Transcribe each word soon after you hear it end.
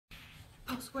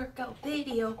post-workout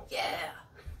video.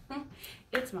 Yeah.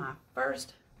 It's my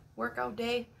first workout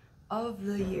day of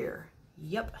the year.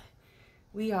 Yep.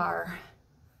 We are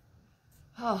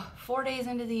 4 days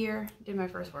into the year. Did my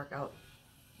first workout.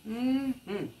 And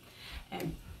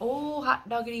oh, hot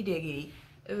doggity diggity.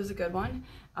 It was a good one.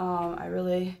 I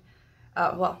really,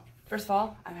 well, first of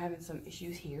all, I'm having some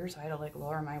issues here, so I had to like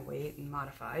lower my weight and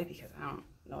modify because I don't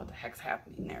know what the heck's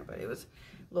happening there, but it was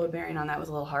load bearing on that was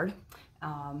a little hard.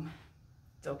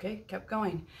 It's okay, kept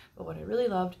going. But what I really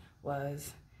loved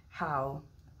was how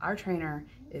our trainer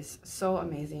is so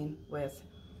amazing with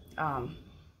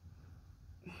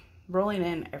rolling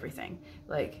in everything.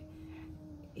 Like,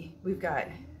 we've got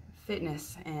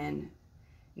fitness and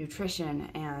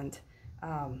nutrition and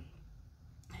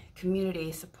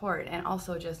community support, and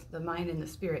also just the mind and the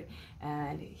spirit.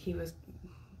 And he was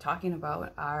talking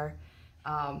about our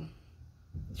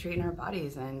treating our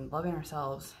bodies and loving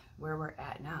ourselves where we're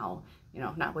at now, you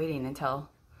know, not waiting until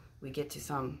we get to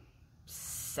some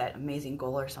set amazing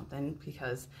goal or something,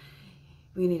 because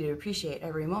we need to appreciate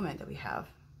every moment that we have,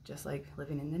 just like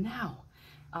living in the now.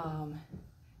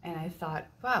 And I thought,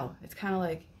 wow, it's kind of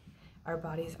like our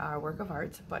bodies are a work of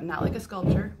art, but not like a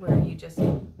sculpture where you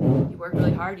work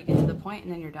really hard, you get to the point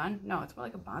and then you're done. No, it's more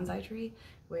like a bonsai tree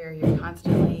where you're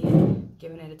constantly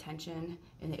giving it attention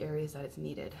in the areas that it's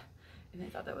needed. And I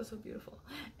thought that was so beautiful.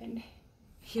 And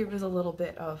here was a little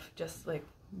bit of just like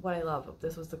what I love.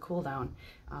 This was the cool down,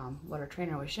 what our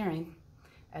trainer was sharing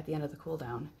at the end of the cool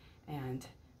down. And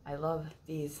I love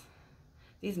these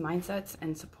mindsets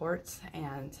and supports,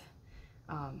 and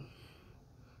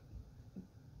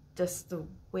just the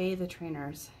way the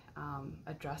trainers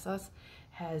address us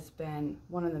has been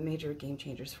one of the major game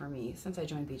changers for me since I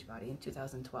joined Beachbody in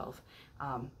 2012.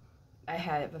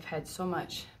 I've had so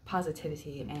much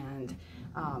positivity and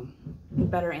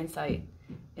better insight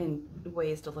in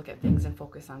ways to look at things and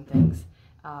focus on things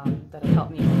that have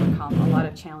helped me overcome a lot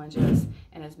of challenges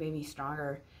and has made me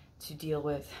stronger to deal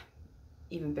with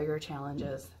even bigger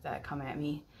challenges that come at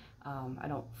me. I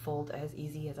don't fold as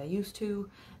easy as I used to,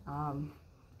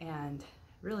 and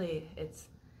really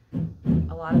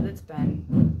a lot of it's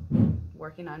been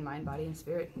working on mind, body, and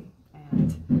spirit,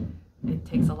 and it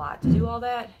takes a lot to do all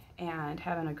that, and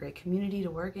having a great community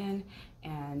to work in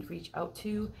and reach out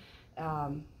to,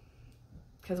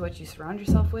 because what you surround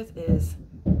yourself with is,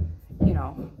 you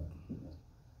know,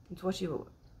 it's what you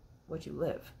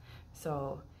live.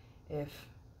 So if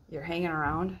you're hanging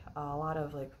around a lot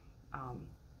of like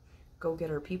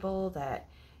go-getter people that,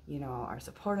 you know, are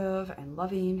supportive and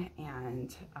loving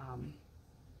and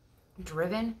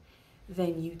driven,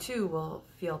 then you too will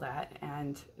feel that,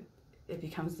 and it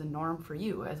becomes the norm for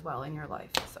you as well in your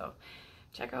life. So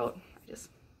check out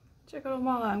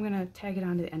Omala. I'm gonna tag it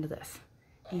on to the end of this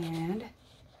and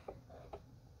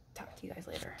talk to you guys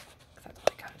later, because that's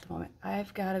all I got at the moment.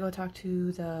 I've got to go talk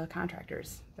to the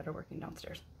contractors that are working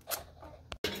downstairs.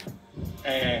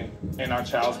 And in our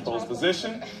child's pose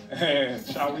position, and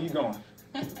child, where you going?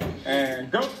 And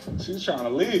go. She's trying to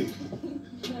leave.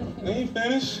 We ain't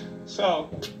finished. So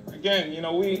again, you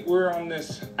know, we're on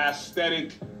this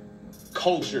aesthetic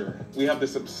culture. We have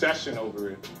this obsession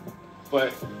over it.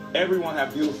 But everyone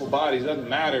have beautiful bodies. It doesn't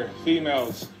matter.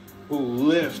 Females who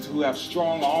lift, who have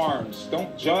strong arms.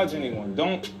 Don't judge anyone.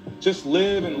 Don't just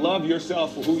live and love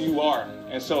yourself for who you are.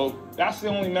 And so that's the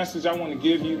only message I want to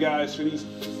give you guys for these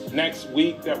next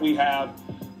week that we have.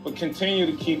 But continue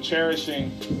to keep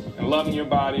cherishing and loving your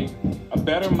body. A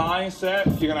better mindset,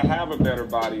 you're going to have a better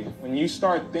body. When you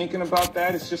start thinking about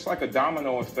that, it's just like a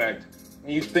domino effect.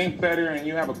 When you think better and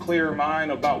you have a clearer mind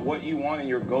about what you want and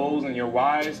your goals and your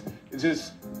whys, it's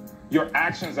just your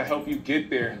actions that help you get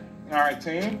there. All right,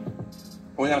 team?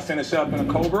 We're going to finish up in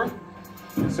a Cobra.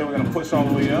 So we're going to push all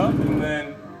the way up. And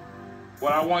then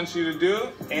what I want you to do,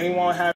 anyone have